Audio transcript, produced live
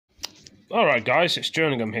Alright guys, it's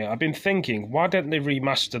Jerningham here. I've been thinking, why don't they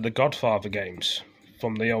remaster the Godfather games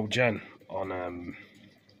from the old gen on,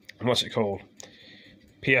 what's it called?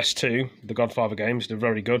 PS2, the Godfather games, they're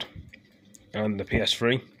very good. And the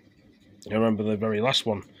PS3, I remember the very last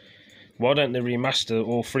one. Why don't they remaster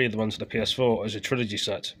all three of the ones to the PS4 as a trilogy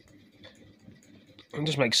set? It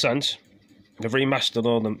just makes sense. They've remastered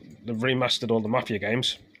all the Mafia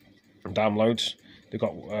games and downloads. They've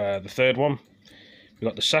got the third one, we've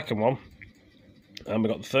got the second one, and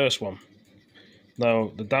we've got the first one.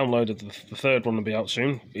 Now, the download of the third one will be out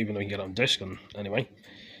soon, even though you can get it on disc. And anyway,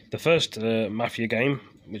 the first Mafia game,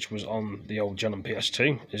 which was on the old gen on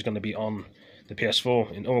PS2, is going to be on the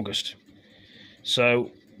PS4 in August.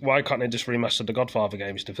 So why can't they just remaster the Godfather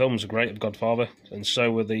games? The films are great of Godfather, and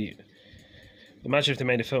so were the... Imagine if they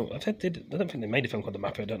made a film. I don't think they made a film called The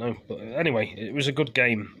Mafia, I don't know. But anyway, it was a good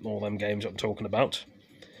game, all them games I'm talking about.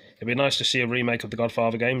 It'd be nice to see a remake of the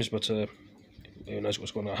Godfather games, but who knows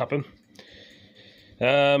what's going to happen.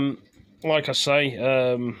 Like I say,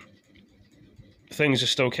 things are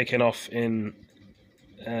still kicking off in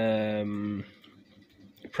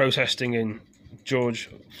protesting in George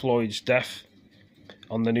Floyd's death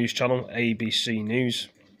on the news channel, ABC News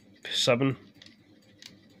 7.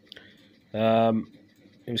 It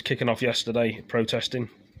was kicking off yesterday, protesting.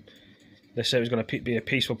 They said it was going to be a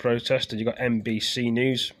peaceful protest, and you got NBC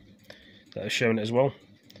News that are showing it as well.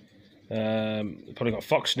 Probably got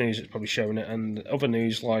Fox News that's probably showing it, and other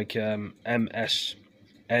news like MSNBC.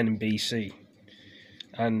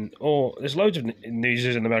 And there's loads of news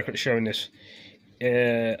in America that's showing this.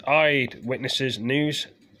 Eyewitnesses News,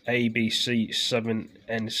 ABC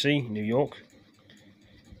 7NC, New York.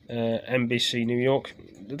 NBC New York.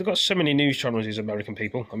 They've got so many news channels, these American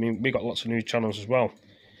people. I mean, we got lots of news channels as well.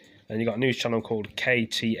 And you got a news channel called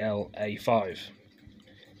KTLA5,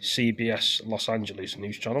 CBS Los Angeles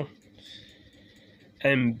news channel.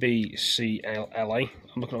 NBCLA,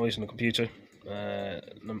 I'm looking at all these on the computer.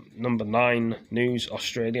 Number 9 News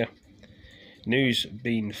Australia. News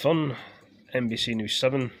Being Fun, NBC News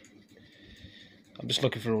 7. I'm just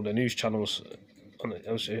looking for all the news channels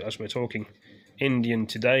as we're talking. Indian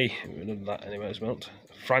Today, none of that anyway as well.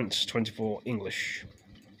 France 24 English.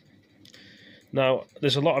 Now,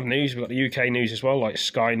 there's a lot of news. We've got the UK news as well, like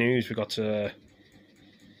Sky News. We've got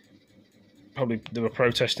probably they were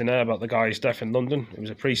protesting there about the guy's death in London. It was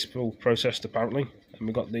a peaceful protest apparently. And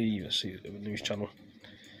we've got the news channel.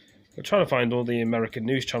 We're trying to find all the American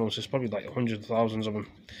news channels. There's probably like hundreds of thousands of them.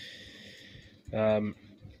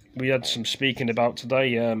 We had some speaking about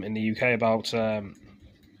today in the UK about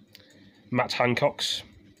Matt Hancock's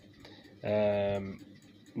new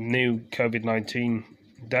COVID-19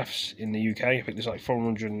 deaths in the UK. I think there's like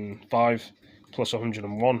 405 plus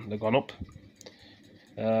 101. They've gone up.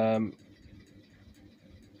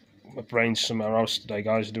 My brain's somewhere else today,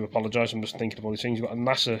 guys. I do apologise. I'm just thinking of all these things. You've got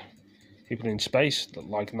NASA, people in space that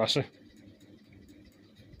like NASA.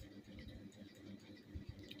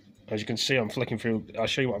 As you can see, I'm flicking through. I'll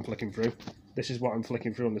show you what I'm flicking through. This is what I'm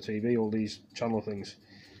flicking through on the TV, all these channel things.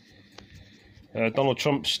 Donald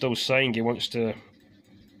Trump's still saying he wants to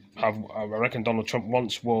have, I reckon Donald Trump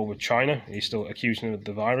wants war with China. He's still accusing them of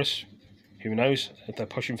the virus. Who knows if they're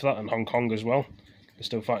pushing for that, and Hong Kong as well. They're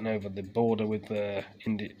still fighting over the border with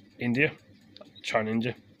India,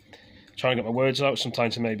 China-India. Trying to get my words out,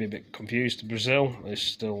 sometimes I may be a bit confused. Brazil is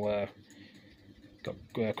still got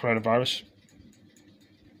coronavirus.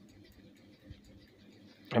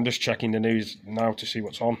 I'm just checking the news now to see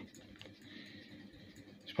what's on.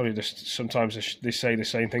 It's probably just sometimes they say the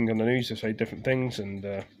same thing on the news, they say different things, and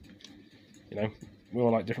you know, we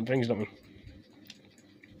all like different things, don't we?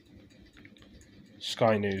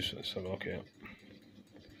 Sky News, let's have a look here.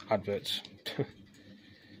 Adverts.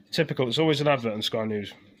 Typical, there's always an advert on Sky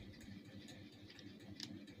News.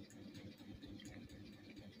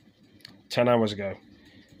 10 hours ago.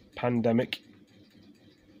 Pandemic.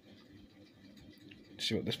 Let's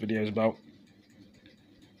see what this video is about.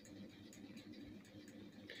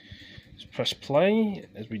 Let's press play,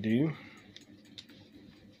 as we do.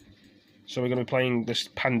 So we're going to be playing this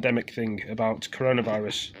pandemic thing about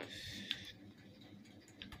coronavirus.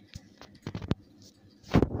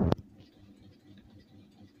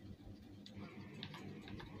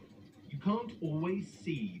 Can't always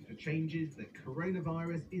see the changes that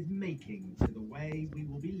coronavirus is making to the way we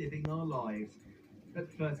will be living our lives.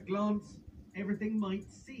 At first glance, everything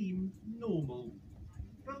might seem normal.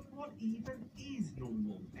 But what even is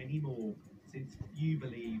normal anymore, since few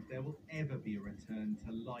believe there will ever be a return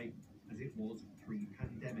to life as it was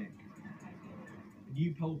pre-pandemic? A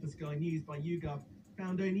new poll for Sky News by YouGov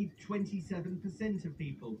found only 27% of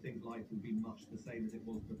people think life will be much the same as it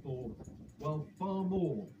was before, while far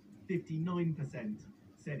more, 59%,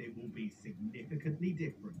 said it will be significantly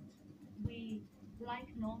different. We like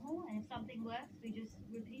normal, and if something works, we just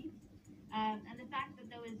repeat. And the fact that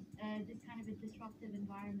there was this kind of a disruptive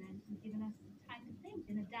environment has given us time to think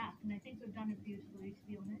and adapt, and I think we've done it beautifully, to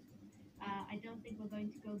be honest. I don't think we're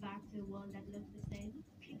going to go back to a world that looks the same.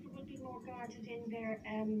 People will be more guarded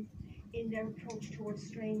in their approach towards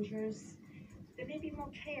strangers. They may be more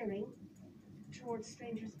caring towards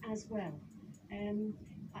strangers as well.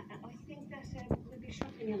 I think that we'll be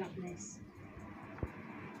shopping a lot less.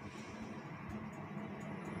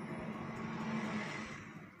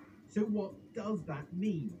 So what does that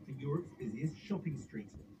mean for Europe's busiest shopping street?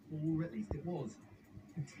 Or at least it was,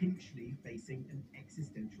 potentially facing an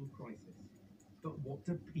existential crisis. But what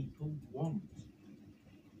do people want?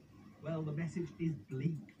 Well, the message is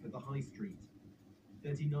bleak for the high street.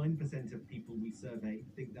 39% of people we surveyed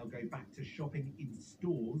think they'll go back to shopping in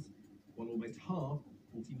stores, while almost half,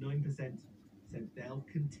 49%, said they'll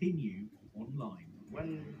continue online.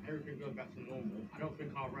 When everything goes back to normal, I don't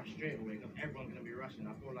think I'll rush straight away because everyone's going to be rushing.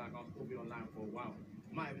 I feel like I'll still be online for a while.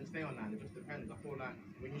 I might even stay online, it just depends. I feel like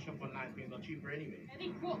when you shop online, things are cheaper anyway. I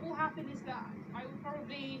think what will happen is that I will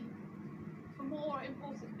probably, for more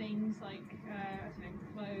important things like, I don't know,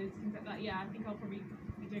 clothes, things like that, yeah, I think I'll probably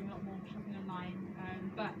be doing a lot more shopping online.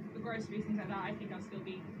 But for groceries, things like that, I think I'll still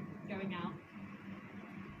be going out.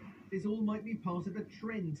 This all might be part of a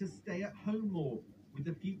trend to stay at home more, with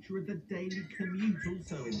the future of the daily commute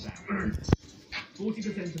also in doubt.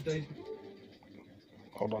 40% of those...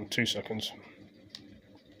 Hold on 2 seconds.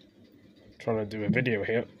 Trying to do a video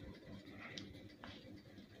here.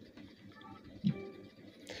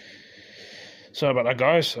 Sorry about that,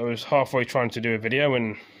 guys. I was halfway trying to do a video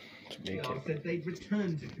and... said they'd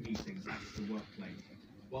return to commuting back to the workplace,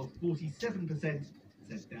 while 47% said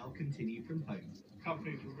they'll continue from home.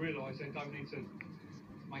 Companies will realise they don't need to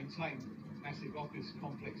maintain massive office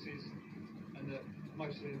complexes, and that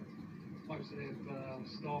most of their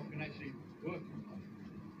staff can actually work from home,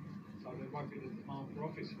 so there won't be the demand for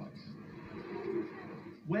office space.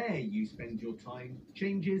 Where you spend your time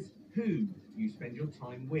changes who you spend your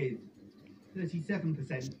time with.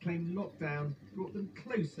 37% claim lockdown brought them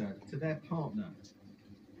closer to their partner.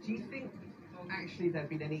 Do you think actually there have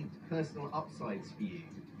been any personal upsides for you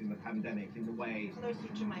in the pandemic, in the way... Closer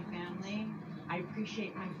to my family. I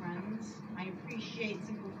appreciate my friends. I appreciate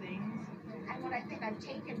simple things. And what I think I've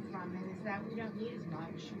taken from it is that we don't need as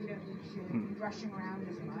much. We don't need to be rushing around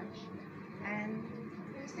as much. And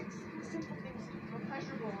there's simple things are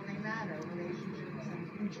pleasurable and they matter. Relationships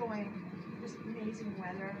and enjoying this amazing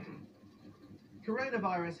weather.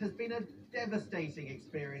 Coronavirus has been a devastating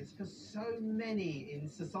experience for so many in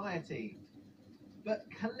society. But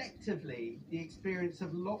collectively, the experience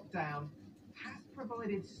of lockdown has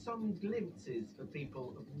provided some glimpses for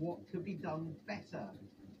people of what could be done better.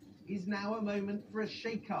 Is now a moment for a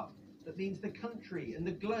shake-up that means the country and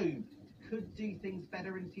the globe could do things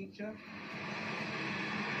better in future?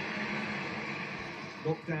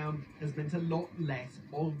 Lockdown has meant a lot less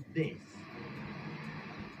of this.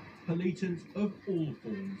 Pollutants of all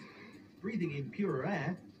forms. Breathing in purer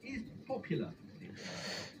air is popular.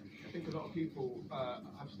 I think a lot of people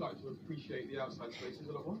have started to appreciate the outside spaces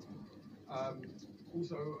a lot more.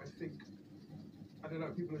 Also, I think, I don't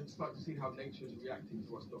know, people are starting to see how nature is reacting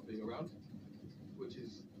to us not being around, which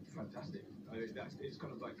is fantastic. It's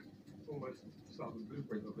kind of like almost start of a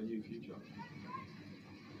blueprint of a new future.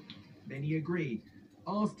 Many agree.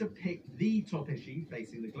 Asked to pick the top issue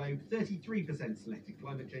facing the globe, 33% selected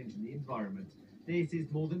climate change and the environment. This is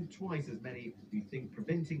more than twice as many who think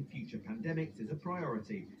preventing future pandemics is a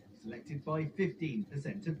priority, selected by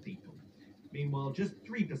 15% of people. Meanwhile, just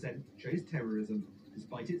 3% chose terrorism,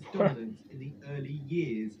 despite its dominance in the early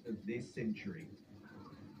years of this century.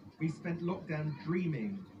 We spent lockdown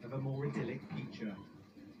dreaming of a more idyllic future.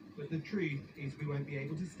 But the truth is we won't be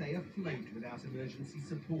able to stay afloat without emergency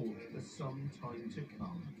support for some time to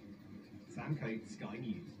come. Sam Coates, Sky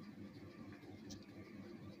News.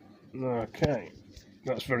 Okay,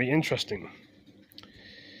 that's very interesting.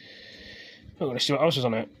 Oh, let's see what else is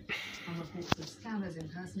on it. On reports of scammers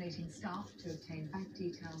impersonating staff to obtain bank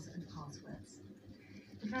details and passwords.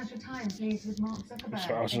 The Financial Times leads with Mark Zuckerberg That's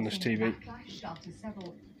what else is on this TV. backlash after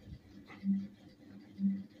several...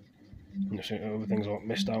 You see, other things I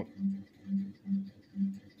missed out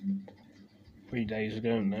 3 days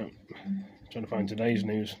ago now. Trying to find today's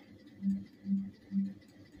news.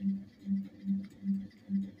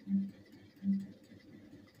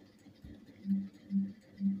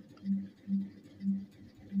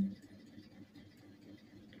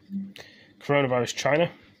 Coronavirus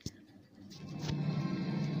China.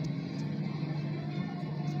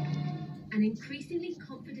 An increasingly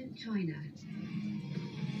confident China.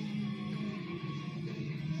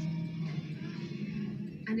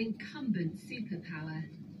 An incumbent superpower.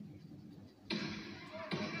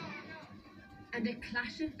 And a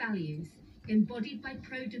clash of values embodied by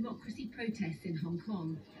pro-democracy protests in Hong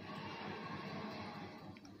Kong.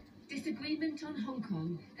 Disagreement on Hong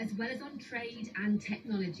Kong, as well as on trade and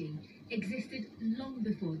technology, existed long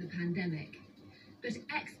before the pandemic. But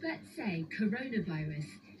experts say coronavirus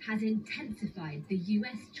has intensified the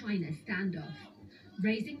US-China standoff,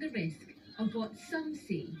 raising the risk of what some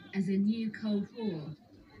see as a new Cold War.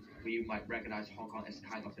 We might recognize Hong Kong as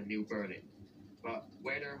kind of the new Berlin. But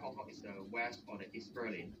whether Hong Kong is the West or the East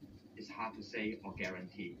Berlin is hard to say or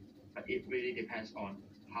guarantee. But it really depends on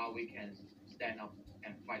how we can stand up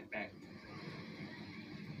and fight back.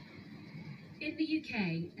 In the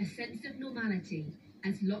UK, a sense of normality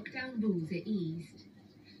as lockdown rules are eased.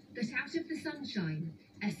 But out of the sunshine,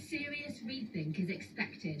 a serious rethink is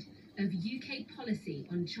expected of UK policy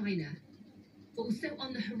on China. Also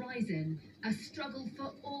on the horizon, a struggle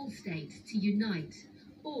for all states to unite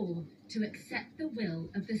or to accept the will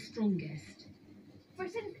of the strongest.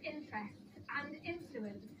 Britain's interests and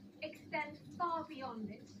influence extend far beyond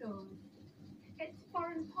its shores. Its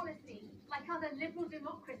foreign policy, like other liberal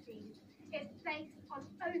democracies, is based on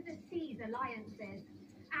overseas alliances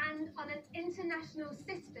and on an international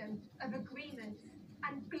system of agreements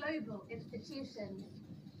and global institutions.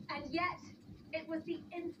 And yet, it was the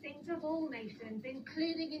instinct of all nations,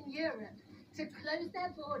 including in Europe, to close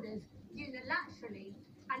their borders unilaterally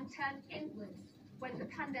and turn inwards when the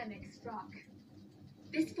pandemic struck.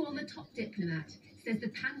 This former top diplomat says the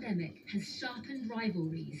pandemic has sharpened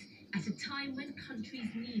rivalries at a time when countries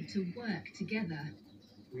need to work together.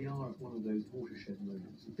 We are at one of those watershed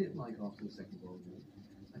moments, a bit like after the Second World War.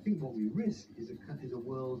 I think what we risk is a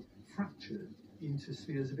world fractured into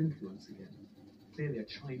spheres of influence again. Clearly a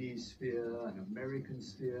Chinese sphere, an American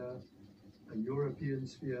sphere, a European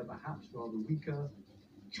sphere, perhaps rather weaker.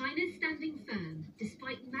 China's standing firm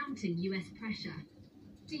despite mounting US pressure.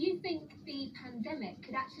 Do you think the pandemic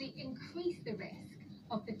could actually increase the risk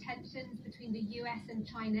of the tensions between the US and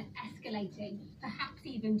China escalating, perhaps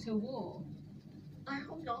even to war? I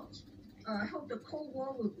hope not. I hope the Cold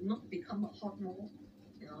War will not become a hot war.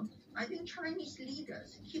 I think Chinese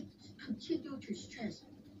leaders continue to stress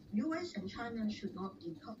US and China should not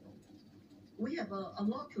decouple. We have a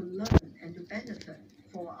lot to learn and to benefit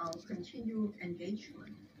for our continued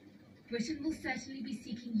engagement. Britain will certainly be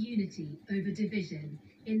seeking unity over division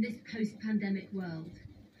in this post-pandemic world,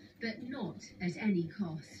 but not at any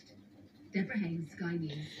cost. Deborah Haynes, Sky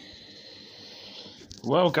News.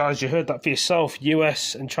 Well, guys, you heard that for yourself.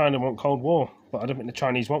 US and China want Cold War, but I don't think the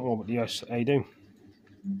Chinese want war, but the USA do.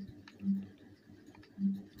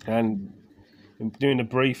 And I'm doing a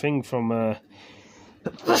briefing from... oh,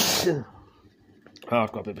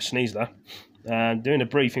 I've got a bit of a sneeze there. Doing a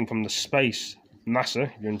briefing from the space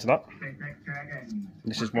NASA. You're into that?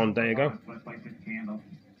 This is 1 day ago.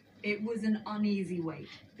 It was an uneasy wait,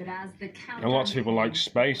 but as the countdown... And lots of people like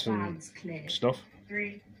space and stuff.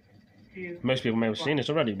 3, 2, Most people may have seen it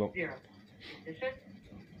already, but... 0.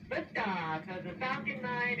 Liftoff of the Falcon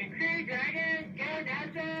 9 and Crew Dragon. Go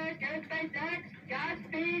NASA, go SpaceX,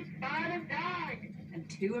 Godspeed, Bottom Dog. And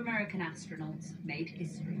 2 American astronauts made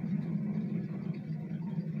history.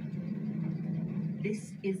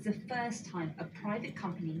 This is the first time a private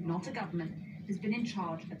company, not a government, has been in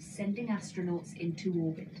charge of sending astronauts into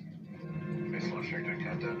orbit. Base launch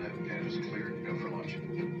countdown now. Pad is cleared. Go for launch.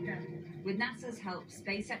 With NASA's help,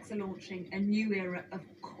 SpaceX are launching a new era of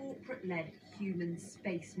corporate-led human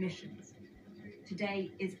space missions.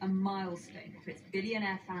 Today is a milestone for its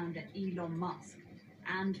billionaire founder Elon Musk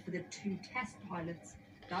and for the 2 test pilots,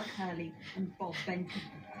 Doug Hurley and Bob Behnken.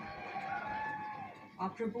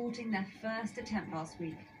 After aborting their first attempt last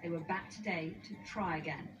week, they were back today to try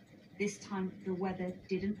again. This time, the weather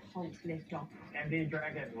didn't halt liftoff. MD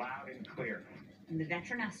Dragon, loud and clear. And the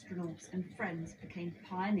veteran astronauts and friends became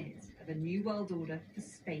pioneers of a new world order for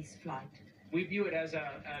space flight. We view it as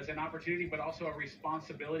an opportunity, but also a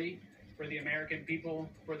responsibility for the American people,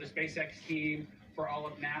 for the SpaceX team, for all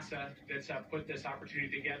of NASA that's put this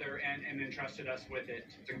opportunity together and entrusted us with it.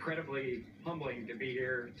 It's incredibly humbling to be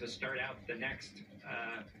here to start out the next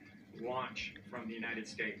launch from the United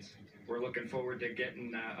States. We're looking forward to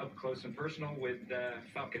getting up close and personal with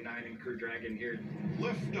Falcon 9 and Crew Dragon here.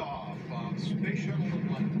 Liftoff of Space Shuttle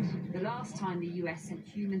Atlantis. The last time the US sent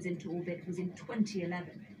humans into orbit was in 2011.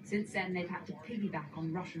 Since then, they've had to piggyback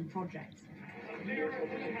on Russian projects.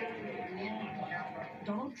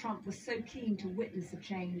 Donald Trump was so keen to witness the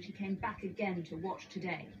change, he came back again to watch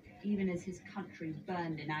today, even as his country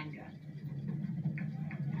burned in anger.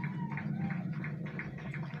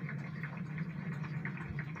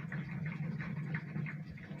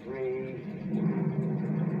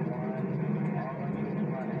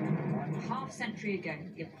 Half a century ago,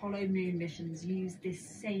 the Apollo moon missions used this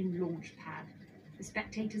same launch pad. The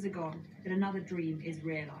spectators are gone, but another dream is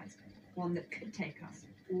realised, one that could take us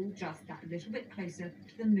all just that little bit closer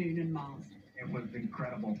to the moon and Mars. It was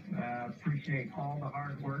incredible. Appreciate all the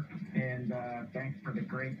hard work, and thanks for the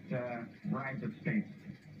great ride to space.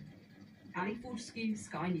 Ali Fortescue,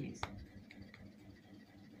 Sky News.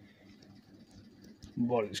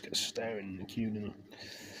 Well, it's got staring in the queue, didn't it?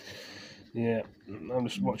 Yeah, I'm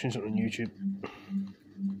just watching something on YouTube.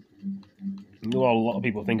 Well, a lot of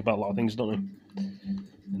people think about a lot of things, don't they?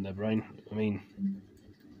 In their brain. I mean,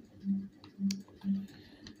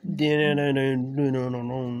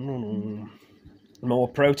 more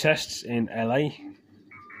protests in LA.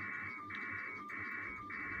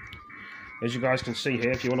 As you guys can see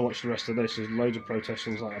here, if you want to watch the rest of this, there's loads of protests,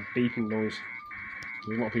 things like a beeping noise.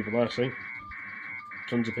 There's a lot of people there, see?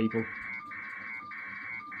 Tons of people.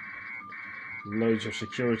 Loads of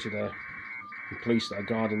security there. The police that are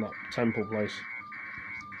guarding that temple place.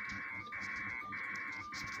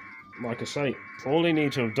 Like I say, all they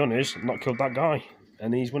need to have done is not killed that guy,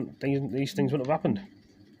 and these things wouldn't have happened.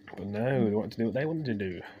 But no, they wanted to do what they wanted to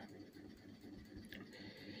do.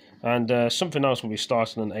 And something else will be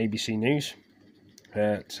starting on ABC News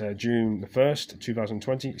at June the 1st,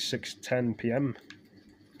 2020, 6:10 PM.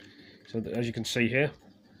 So as you can see here,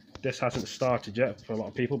 this hasn't started yet for a lot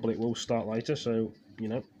of people, but it will start later, so, you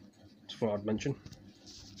know, it's what I'd mention.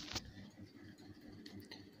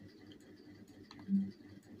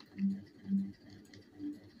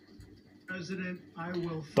 President, I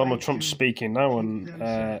will Donald Trump speaking now on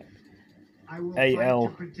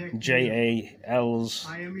ALJALSERR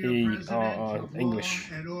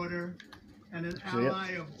English. And order, and an So, yeah.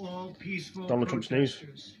 ally of all peaceful Donald Trump's news.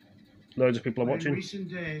 protesters. Loads of people are In watching. recent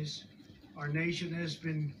days, our nation has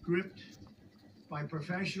been gripped by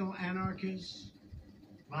professional anarchists,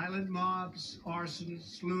 violent mobs,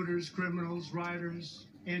 arsonists, looters, criminals, rioters,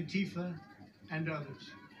 Antifa, and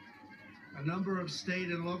others. A number of state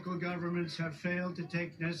and local governments have failed to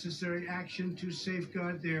take necessary action to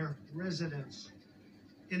safeguard their residents.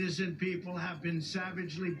 Innocent people have been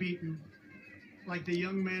savagely beaten, like the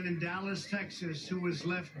young man in Dallas, Texas, who was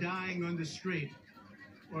left dying on the street,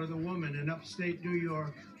 or the woman in upstate New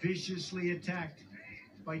York viciously attacked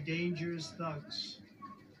by dangerous thugs.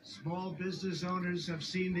 Small business owners have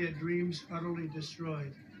seen their dreams utterly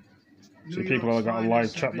destroyed. So people have got a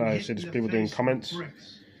live chat there. So there's people doing comments.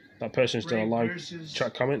 That person's doing a live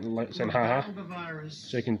chat comment saying haha.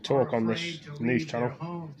 So you can talk on this news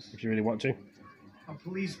channel if you really want to. A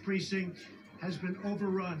police precinct has been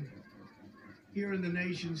overrun here in the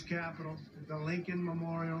nation's capital. The Lincoln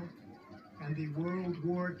Memorial and the World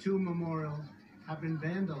War II Memorial have been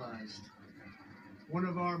vandalized. One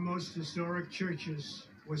of our most historic churches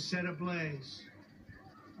was set ablaze.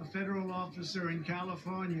 A federal officer in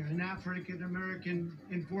California, an African-American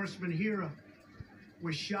enforcement hero,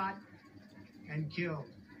 was shot and killed.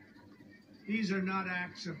 These are not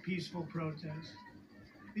acts of peaceful protest.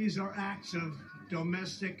 These are acts of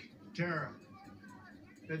domestic terror.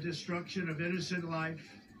 The destruction of innocent life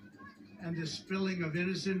and the spilling of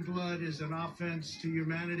innocent blood is an offense to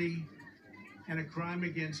humanity and a crime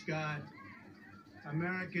against God.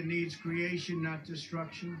 America needs creation, not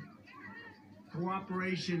destruction.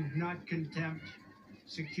 Cooperation, not contempt.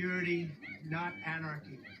 Security, not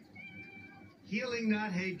anarchy. Healing,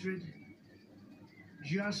 not hatred.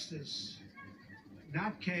 Justice,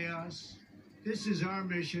 not chaos. This is our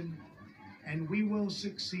mission, and we will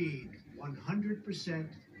succeed. 100%,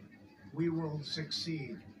 we will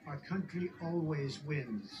succeed. Our country always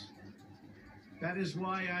wins. That is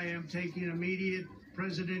why I am taking immediate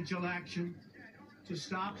presidential action to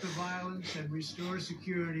stop the violence and restore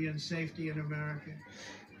security and safety in America.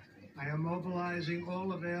 I am mobilizing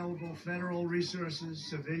all available federal resources,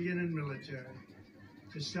 civilian and military,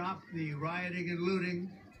 to stop the rioting and looting,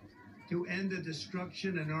 to end the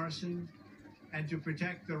destruction and arson, and to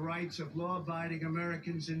protect the rights of law-abiding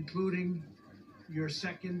Americans, including your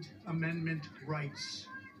Second Amendment rights.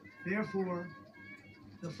 Therefore,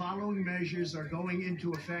 the following measures are going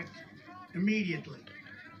into effect immediately.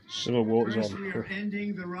 Civil war is First, on. we are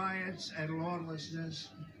ending the riots and lawlessness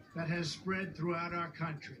that has spread throughout our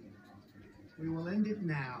country. We will end it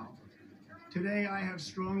now. Today, I have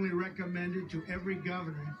strongly recommended to every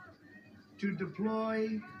governor to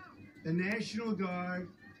deploy the National Guard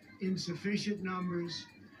in sufficient numbers,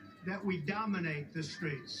 that we dominate the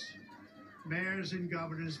streets. Mayors and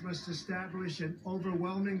governors must establish an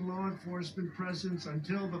overwhelming law enforcement presence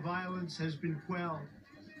until the violence has been quelled.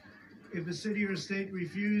 If a city or state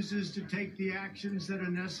refuses to take the actions that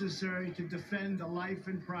are necessary to defend the life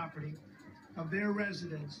and property of their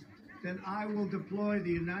residents, then I will deploy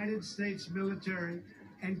the United States military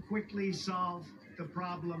and quickly solve the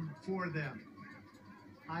problem for them.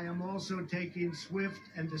 I am also taking swift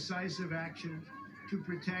and decisive action to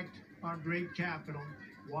protect our great capital,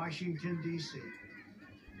 Washington, D.C.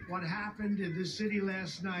 What happened in this city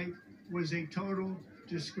last night was a total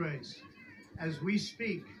disgrace. As we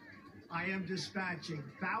speak, I am dispatching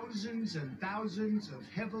thousands and thousands of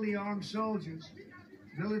heavily armed soldiers,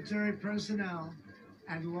 military personnel,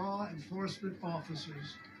 and law enforcement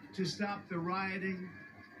officers to stop the rioting,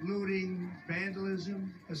 looting,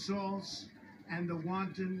 vandalism, assaults, and the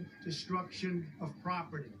wanton destruction of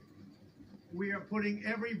property. We are putting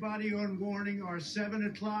everybody on warning. Our 7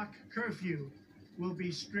 o'clock curfew will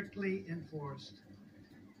be strictly enforced.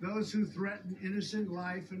 Those who threaten innocent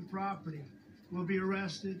life and property will be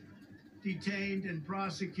arrested, detained, and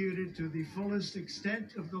prosecuted to the fullest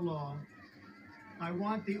extent of the law. I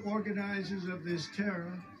want the organizers of this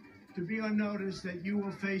terror to be on notice that you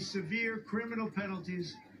will face severe criminal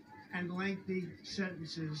penalties and lengthy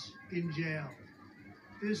sentences in jail.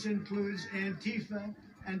 This includes Antifa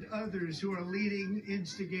and others who are leading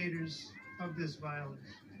instigators of this violence.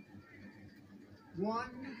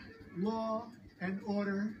 One law and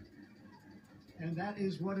order, and that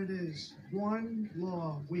is what it is. One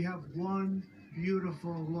law. We have one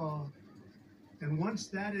beautiful law. And once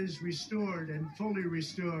that is restored and fully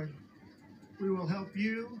restored, we will help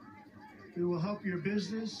you, we will help your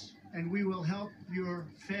business, and we will help your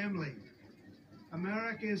family.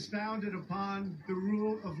 America is founded upon the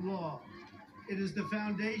rule of law. It is the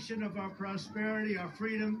foundation of our prosperity, our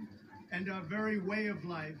freedom, and our very way of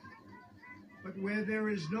life. But where there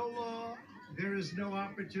is no law, there is no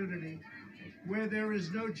opportunity. Where there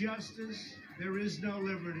is no justice, there is no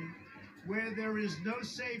liberty. Where there is no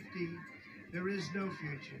safety, there is no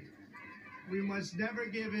future. We must never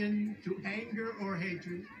give in to anger or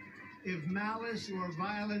hatred. If malice or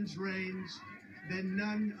violence reigns, then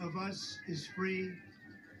none of us is free.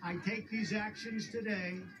 I take these actions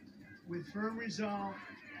today with firm resolve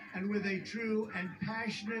and with a true and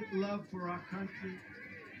passionate love for our country.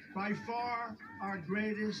 By far, our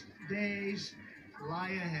greatest days lie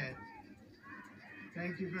ahead.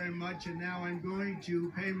 Thank you very much, and now I'm going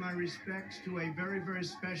to pay my respects to a very, very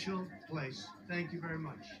special place. Thank you very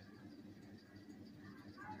much.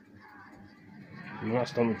 And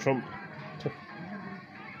that's Donald Trump.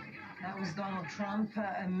 That was Donald Trump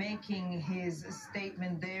making his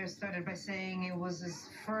statement there. Started by saying it was his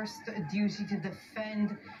first duty to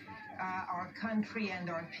defend our country and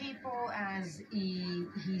our people, as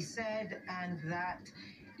he said, and that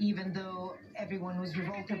even though everyone was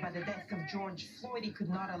revolted by the death of George Floyd, he could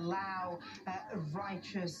not allow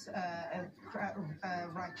righteous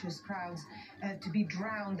crowds to be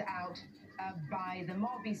drowned out by the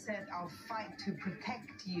mob. He said, "I'll fight to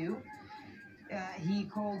protect you." He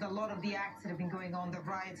called a lot of the acts that have been going on, the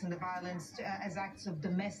riots and the violence, as acts of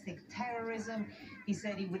domestic terrorism. He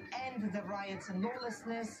said he would end the riots and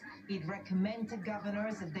lawlessness. He'd recommend to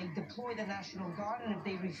governors that they deploy the National Guard, and if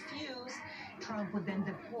they refuse, Trump would then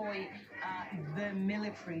deploy the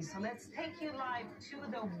military. So let's take you live to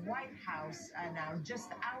the White House now,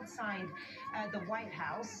 just outside the White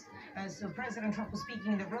House. So President Trump was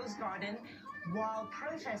speaking in the Rose Garden while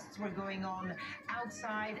protests were going on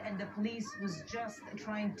outside, and the police was just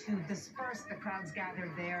trying to disperse the crowds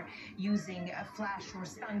gathered there using flash or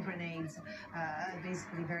stun grenades,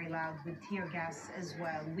 basically very loud, with tear gas as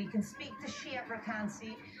well. We can speak to Shia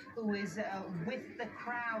Rakansi, who is with the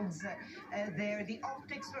crowds there. The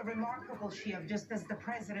optics were remarkable, Shia. Just as the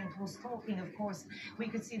president was talking, of course, we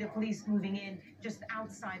could see the police moving in just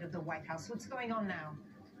outside of the White House. What's going on now?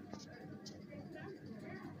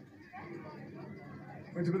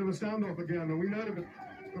 It's a bit of a standoff again, and we know that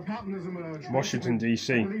the pattern has emerged. Washington,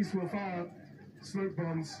 D.C. The police will fire smoke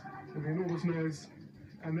bombs with enormous noise,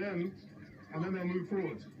 and then they'll move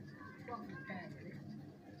forward.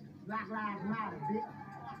 Black Lives Matter, bitch.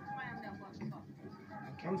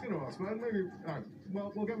 I was going to ask, man. Maybe.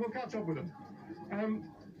 Well, we'll catch up with them.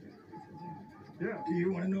 Yeah. Do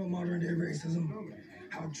you want to know modern day racism?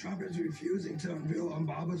 How Trump is refusing to unveil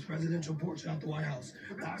Obama's presidential portrait at the White House.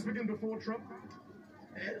 But did this begin before Trump?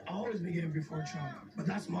 It always began before Trump, but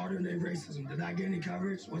that's modern day racism. Did that get any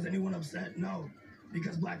coverage? Was anyone upset? No,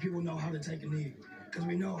 because black people know how to take a knee. because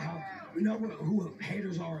we know who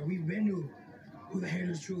haters are. We've been knew who the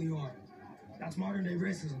haters truly are. That's modern day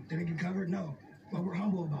racism. Did it get covered? No. But we're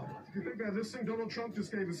humble about it. You think they're listening? Donald Trump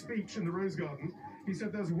just gave a speech in the Rose Garden. He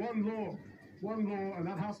said there's one law, and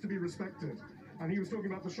that has to be respected. And he was talking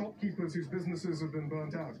about the shopkeepers whose businesses have been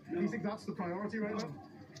burnt out. Do you think that's the priority right now?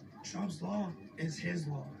 Trump's law is his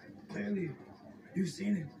law. Clearly, you've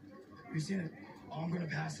seen it. You've seen it. Oh, I'm going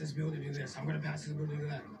to pass this bill to do this. I'm going to pass this bill to do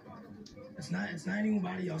that. It's not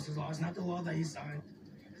anybody else's law. It's not the law that he signed.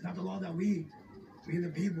 It's not the law that we the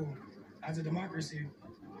people, as a democracy,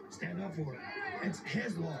 stand up for. It's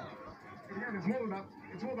his law. Again, it's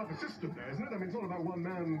more about the system there, isn't it? I mean, it's not about one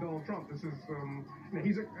man, Donald Trump. This is,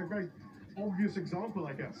 he's a very obvious example,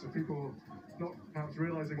 I guess, of people not perhaps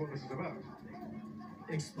realizing what this is about.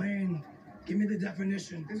 Explain. Give me the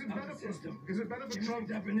definition Is it of better a system. Is it better for Give Trump? me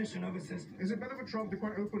the definition of a system. Is it better for Trump to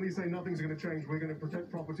quite openly say nothing's going to change? We're going to protect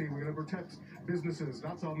property. We're going to protect businesses.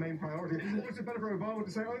 That's our main priority. Or is it better for Obama to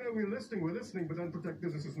say, oh no, we're listening, but then protect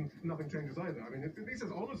businesses and nothing changes either? I mean, this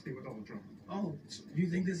is honesty with Donald Trump. Oh, you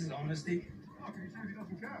think this is honesty? How can you say he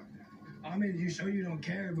doesn't care? I mean, you show you don't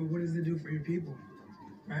care, but what does it do for your people,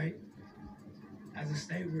 right? As a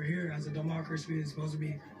state, we're here. As a democracy, it's supposed to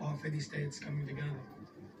be all 50 states coming together.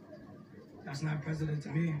 That's not president to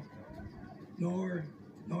me. Nor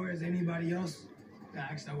is anybody else that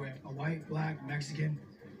acts that way. A white, black, Mexican,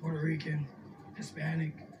 Puerto Rican,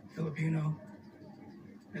 Hispanic, Filipino.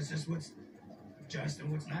 It's just what's just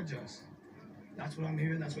and what's not just. That's what I'm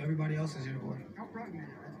here. That's what everybody else is here for. How frightened are you?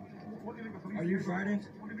 What do you think the police Are you frightened?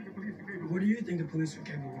 What do you think the police are capable of? What do you think the police are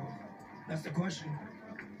capable of? That's the question.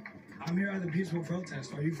 I'm here as a peaceful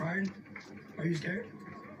protest. Are you frightened? Are you scared?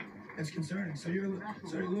 It's concerning. So you're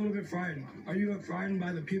a little bit frightened. Are you frightened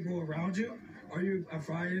by the people around you? Are you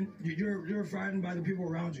frightened? You're frightened by the people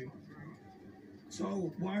around you.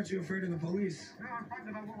 So why aren't you afraid of the police? No, I'm frightened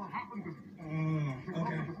about what will happen to them.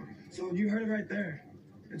 Okay. So you heard it right there.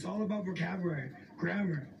 It's all about vocabulary,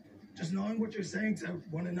 grammar, just knowing what you're saying to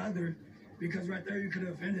one another, because right there you could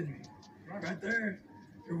have offended me. Right there,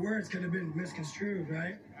 your words could have been misconstrued,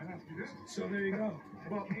 right? So there you go.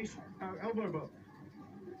 Well, elbow above.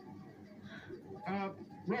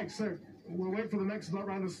 Right, so we'll wait for the next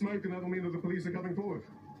round of smoke, and that'll mean that the police are coming forward.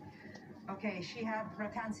 Okay, Shihab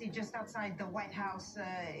Ratansi just outside the White House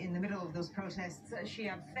in the middle of those protests.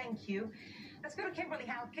 Shihab, thank you. Let's go to Kimberly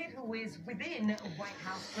Halkett, who is within White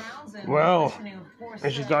House grounds. And well, listening, of course,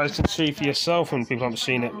 as you guys can see for yourself, and people haven't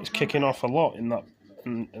seen it, it's kicking off a lot in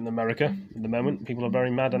America at the moment. People are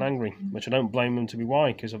very mad and angry, which I don't blame them to be.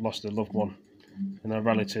 Why? Because they've lost a loved one, and a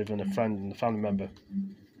relative, and a friend, and a family member.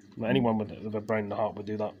 Anyone with a brain and a heart would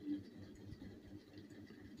do that.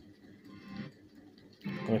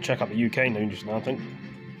 I'm going to check out the UK news now, I think.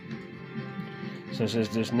 So it says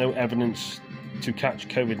there's no evidence to catch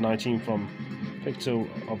COVID-19 from picture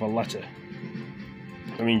of a letter.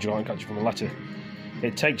 I mean, you can't catch it from a letter.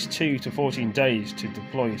 It takes 2 to 14 days to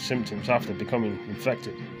deploy symptoms after becoming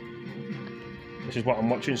infected. This is what I'm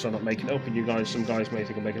watching, so I'm not making it up. And some guys may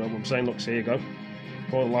think I'm making it up. I'm saying, look, here you go.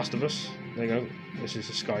 For The Last of Us. There you go. This is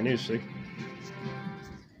the Sky News, see?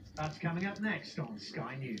 That's coming up next on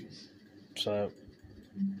Sky News. So,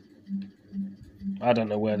 I don't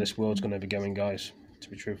know where this world's going to be going, guys, to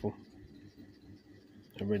be truthful.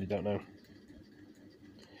 I really don't know.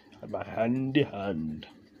 Had my handy hand.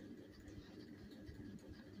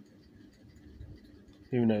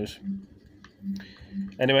 Who knows?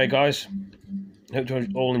 Anyway, guys, hope you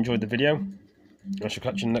all enjoyed the video. I shall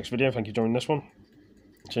catch you in the next video. Thank you for joining this one.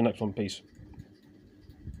 See you next one. Peace.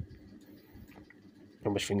 I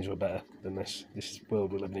wish things were better than this. This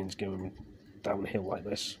world we're living in is going downhill like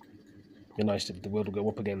this. It'd be nice if the world would go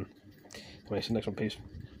up again. Anyway, see you next one. Peace.